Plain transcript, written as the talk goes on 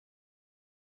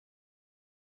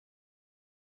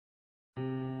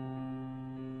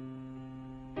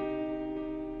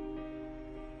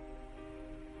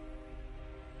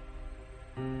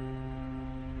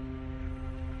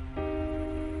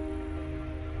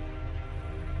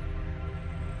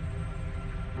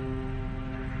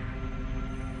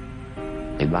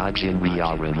Imagine we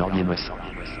are anonymous.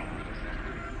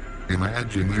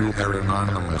 Imagine you are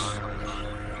anonymous.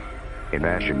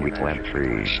 Imagine we plant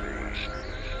trees.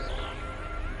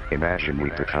 Imagine we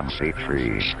become safe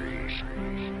trees.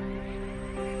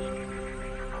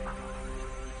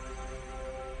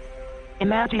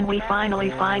 Imagine we finally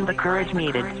find the courage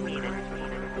needed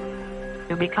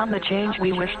to become the change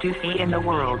we wish to see in the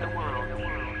world.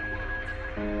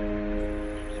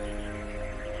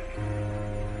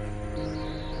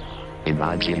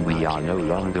 Imagine we are no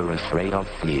longer afraid of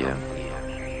fear.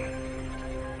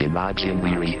 Imagine we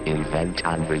reinvent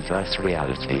and reverse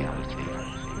reality.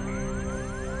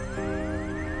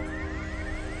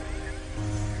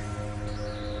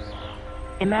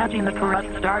 Imagine the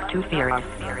corrupt start to fear us.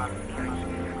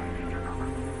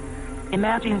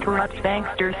 Imagine corrupt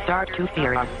banksters start to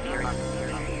fear us.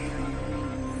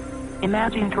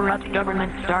 Imagine corrupt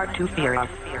governments start to fear us.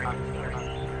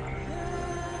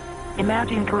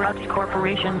 Imagine corrupt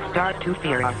corporations start to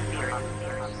fear us.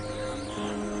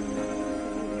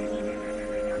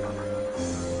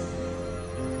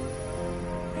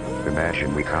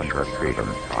 Imagine we conquer freedom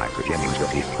by beginning to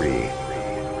be free.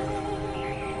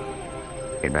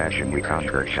 Imagine we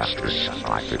conquer justice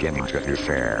by beginning to be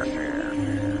fair.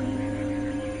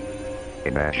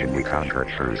 Imagine we conquer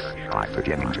truth by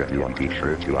beginning to be and be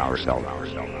true to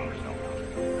ourselves.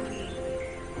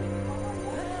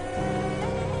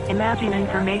 Imagine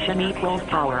information equals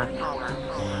power.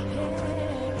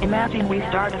 Imagine we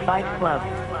start a fight club.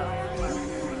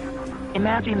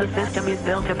 Imagine the system is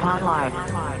built upon lies.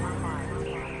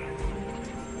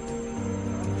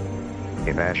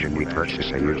 Imagine we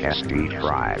purchase a USB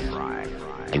drive.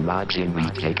 Imagine we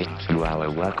take it to our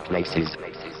workplaces.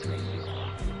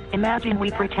 Imagine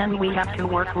we pretend we have to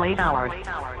work late hours.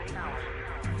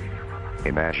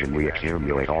 Imagine we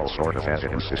accumulate all sort of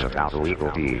evidences about illegal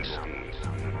deeds.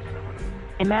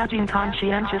 Imagine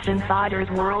conscientious insiders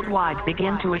worldwide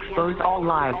begin to expose all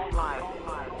lies.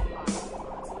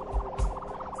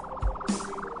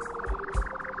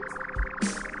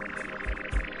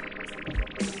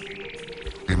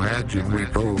 Imagine we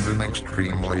build an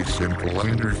extremely simple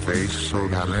interface so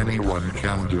that anyone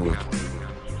can do it.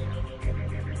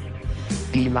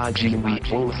 Imagine we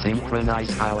all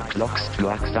synchronize our clocks to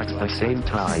act at the same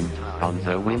time, on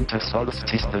the winter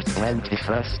solstice the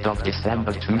 21st of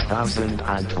December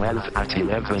 2012 at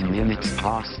 11 minutes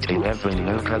past 11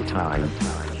 local time.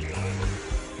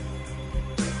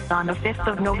 On the 5th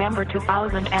of November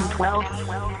 2012,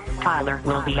 Tyler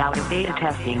will be out of beta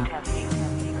testing.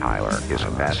 Tyler is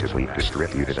a massively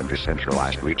distributed and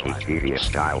decentralized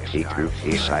Wikipedia-style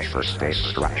P2P cipher-space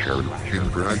structure.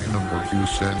 Impregnable to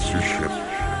censorship.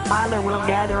 Tyler will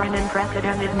gather an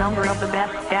unprecedented number of the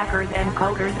best stackers and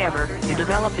coders ever to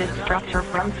develop this structure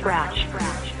from scratch.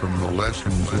 From the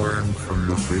lessons learned from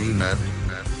the freenet,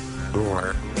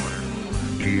 or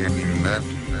GNUnet,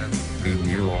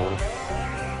 Emule,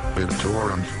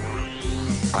 BitTorrent,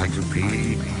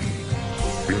 I2P,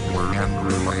 Fiddler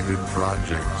and related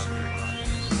projects.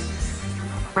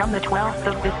 From the 12th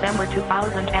of December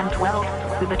 2012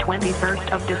 to the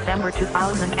 21st of December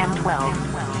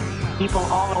 2012, people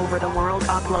all over the world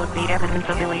upload the evidence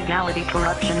of illegality,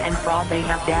 corruption, and fraud they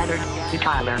have gathered to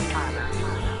Tyler.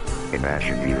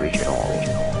 Imagine we reach it all.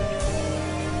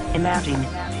 Imagine.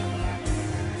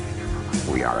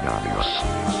 We are anonymous.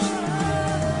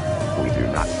 We do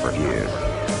not forgive.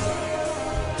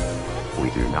 We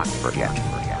do not forget.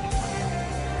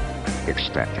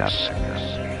 Expect us.